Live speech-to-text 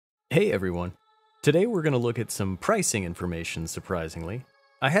Hey everyone! Today we're going to look at some pricing information, surprisingly.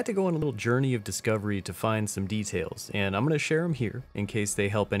 I had to go on a little journey of discovery to find some details, and I'm going to share them here in case they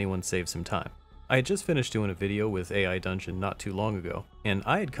help anyone save some time. I had just finished doing a video with AI Dungeon not too long ago, and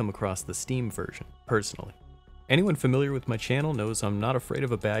I had come across the Steam version, personally. Anyone familiar with my channel knows I'm not afraid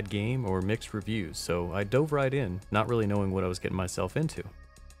of a bad game or mixed reviews, so I dove right in, not really knowing what I was getting myself into.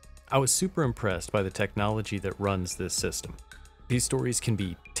 I was super impressed by the technology that runs this system. These stories can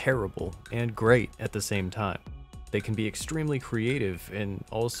be terrible and great at the same time. They can be extremely creative and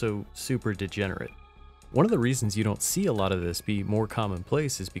also super degenerate. One of the reasons you don't see a lot of this be more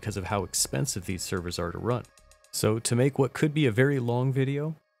commonplace is because of how expensive these servers are to run. So to make what could be a very long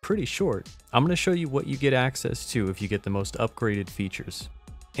video pretty short, I'm going to show you what you get access to if you get the most upgraded features.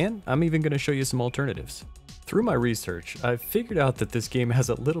 And I'm even going to show you some alternatives. Through my research, I've figured out that this game has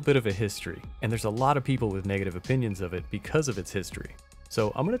a little bit of a history, and there's a lot of people with negative opinions of it because of its history.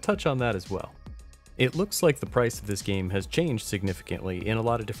 So I'm going to touch on that as well. It looks like the price of this game has changed significantly in a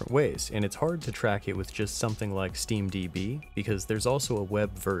lot of different ways, and it's hard to track it with just something like SteamDB because there's also a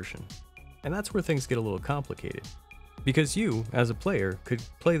web version. And that's where things get a little complicated. Because you, as a player, could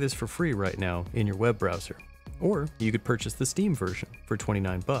play this for free right now in your web browser. Or you could purchase the Steam version for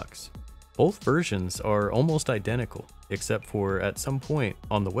 29 bucks. Both versions are almost identical, except for at some point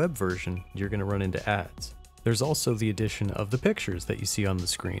on the web version, you're going to run into ads. There's also the addition of the pictures that you see on the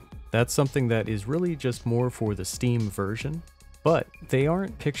screen. That's something that is really just more for the Steam version, but they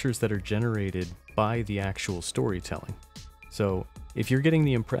aren't pictures that are generated by the actual storytelling. So if you're getting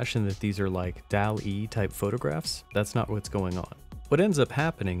the impression that these are like dall-e type photographs, that's not what's going on. What ends up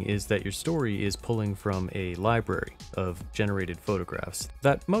happening is that your story is pulling from a library of generated photographs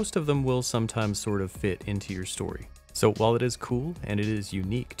that most of them will sometimes sort of fit into your story. So while it is cool and it is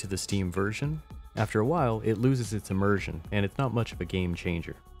unique to the Steam version, after a while it loses its immersion and it's not much of a game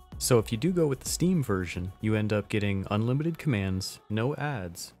changer. So if you do go with the Steam version, you end up getting unlimited commands, no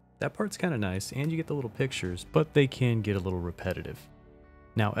ads. That part's kind of nice and you get the little pictures, but they can get a little repetitive.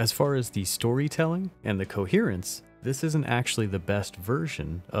 Now as far as the storytelling and the coherence, this isn't actually the best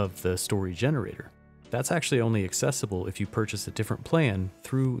version of the story generator. That's actually only accessible if you purchase a different plan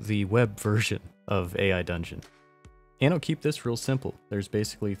through the web version of AI Dungeon. And I'll keep this real simple. There's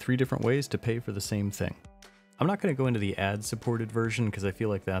basically 3 different ways to pay for the same thing. I'm not going to go into the ad-supported version because I feel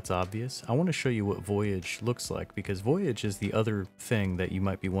like that's obvious. I want to show you what Voyage looks like because Voyage is the other thing that you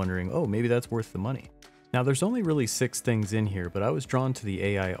might be wondering, oh, maybe that's worth the money. Now there's only really 6 things in here, but I was drawn to the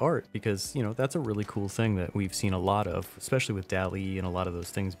AI art because, you know, that's a really cool thing that we've seen a lot of, especially with dall-e and a lot of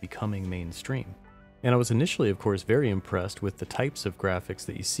those things becoming mainstream. And I was initially, of course, very impressed with the types of graphics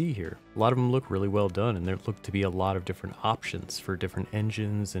that you see here. A lot of them look really well done, and there look to be a lot of different options for different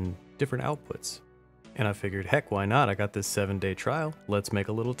engines and different outputs. And I figured, heck, why not? I got this 7-day trial, let's make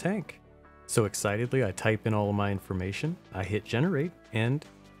a little tank. So excitedly, I type in all of my information, I hit generate, and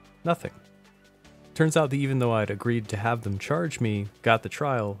nothing. Turns out that even though I'd agreed to have them charge me, got the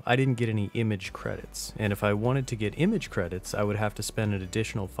trial, I didn't get any image credits. And if I wanted to get image credits, I would have to spend an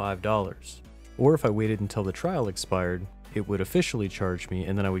additional $5. Or if I waited until the trial expired, it would officially charge me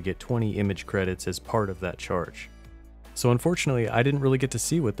and then I would get 20 image credits as part of that charge. So unfortunately, I didn't really get to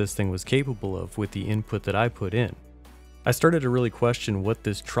see what this thing was capable of with the input that I put in. I started to really question what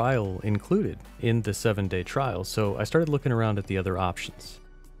this trial included in the 7-day trial, so I started looking around at the other options.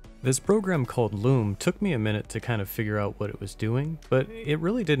 This program called Loom took me a minute to kind of figure out what it was doing, but it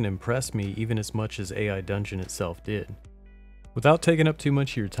really didn't impress me even as much as AI Dungeon itself did. Without taking up too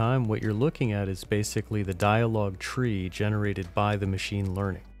much of your time, what you're looking at is basically the dialogue tree generated by the machine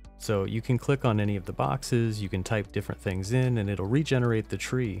learning. So you can click on any of the boxes, you can type different things in, and it'll regenerate the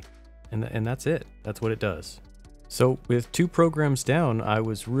tree. And that's it. That's what it does. So with 2 programs down, I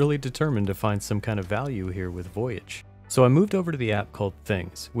was really determined to find some kind of value here with Voyage. So I moved over to the app called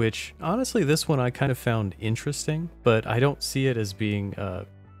Things, which honestly this one I kind of found interesting, but I don't see it as being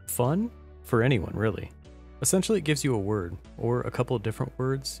fun for anyone really. Essentially it gives you a word or a couple of different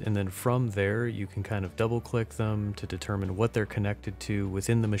words, and then from there you can kind of double click them to determine what they're connected to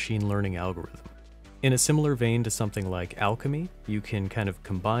within the machine learning algorithm. In a similar vein to something like alchemy, you can kind of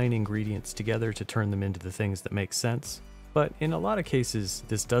combine ingredients together to turn them into the things that make sense, but in a lot of cases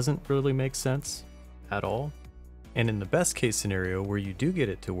this doesn't really make sense at all. And in the best case scenario where you do get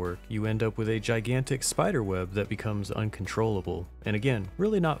it to work, you end up with a gigantic spider web that becomes uncontrollable, and again,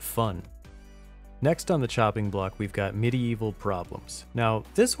 really not fun. Next on the chopping block we've got medieval problems. Now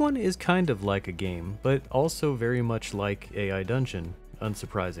this one is kind of like a game, but also very much like AI Dungeon,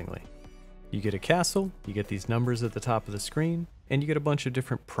 unsurprisingly. You get a castle, you get these numbers at the top of the screen, and you get a bunch of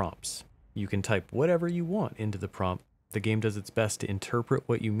different prompts. You can type whatever you want into the prompt, the game does its best to interpret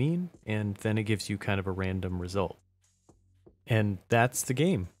what you mean, and then it gives you kind of a random result. And that's the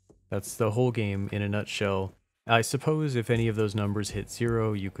game. That's the whole game in a nutshell. I suppose if any of those numbers hit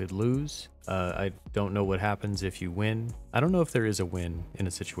 0, you could lose. I don't know what happens if you win. I don't know if there is a win in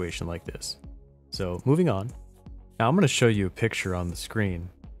a situation like this. So moving on. Now I'm going to show you a picture on the screen,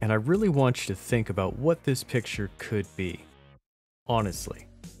 and I really want you to think about what this picture could be. Honestly.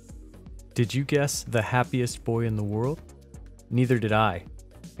 Did you guess the happiest boy in the world? Neither did I.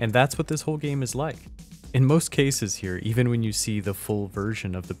 And that's what this whole game is like. In most cases here, even when you see the full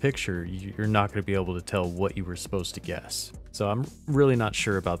version of the picture, you're not going to be able to tell what you were supposed to guess. So I'm really not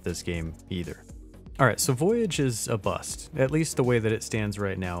sure about this game either. Alright, so Voyage is a bust, at least the way that it stands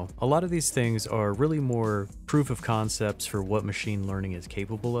right now. A lot of these things are really more proof of concepts for what machine learning is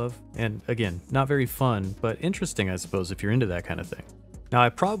capable of, and again, not very fun, but interesting I suppose if you're into that kind of thing. Now I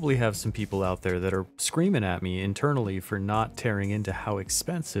probably have some people out there that are screaming at me internally for not tearing into how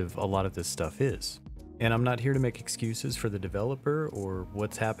expensive a lot of this stuff is. And I'm not here to make excuses for the developer or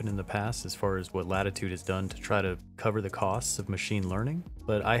what's happened in the past as far as what Latitude has done to try to cover the costs of machine learning,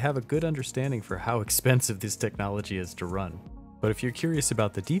 but I have a good understanding for how expensive this technology is to run. But if you're curious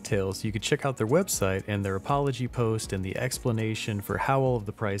about the details, you could check out their website and their apology post and the explanation for how all of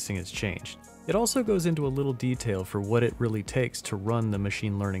the pricing has changed. It also goes into a little detail for what it really takes to run the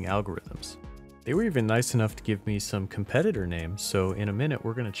machine learning algorithms. They were even nice enough to give me some competitor names, so in a minute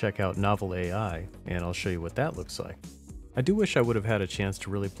we're going to check out dall-e, and I'll show you what that looks like. I do wish I would have had a chance to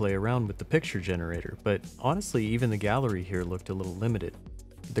really play around with the picture generator, but honestly even the gallery here looked a little limited.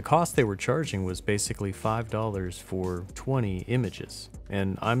 The cost they were charging was basically $5 for 20 images,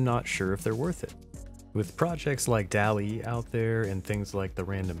 and I'm not sure if they're worth it. With projects like dall-e out there and things like the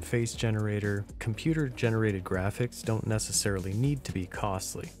random face generator, computer-generated graphics don't necessarily need to be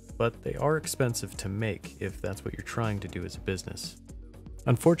costly, but they are expensive to make if that's what you're trying to do as a business.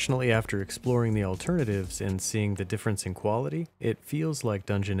 Unfortunately, after exploring the alternatives and seeing the difference in quality, it feels like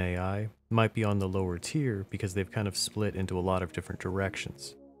Dungeon AI might be on the lower tier because they've kind of split into a lot of different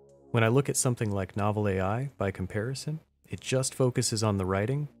directions. When I look at something like Novel AI by comparison, it just focuses on the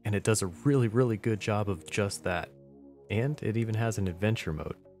writing, and it does a really good job of just that. And it even has an adventure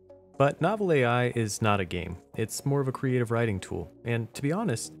mode. But Novel AI is not a game, it's more of a creative writing tool, and to be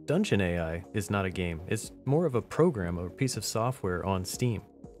honest, Dungeon AI is not a game, it's more of a program or piece of software on Steam.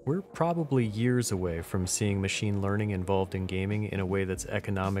 We're probably years away from seeing machine learning involved in gaming in a way that's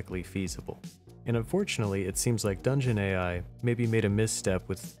economically feasible. And unfortunately, it seems like Dungeon AI maybe made a misstep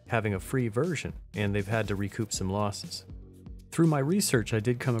with having a free version, and they've had to recoup some losses. Through my research, I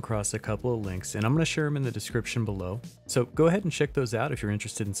did come across a couple of links, and I'm going to share them in the description below. So go ahead and check those out if you're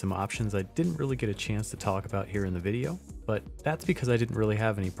interested in some options I didn't really get a chance to talk about here in the video, but that's because I didn't really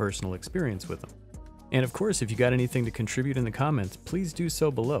have any personal experience with them. And of course, if you got anything to contribute in the comments, please do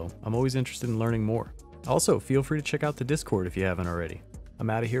so below. I'm always interested in learning more. Also, feel free to check out the Discord if you haven't already. I'm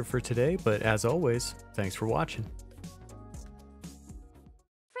out of here for today, but as always, thanks for watching.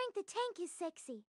 Frank the Tank is sexy.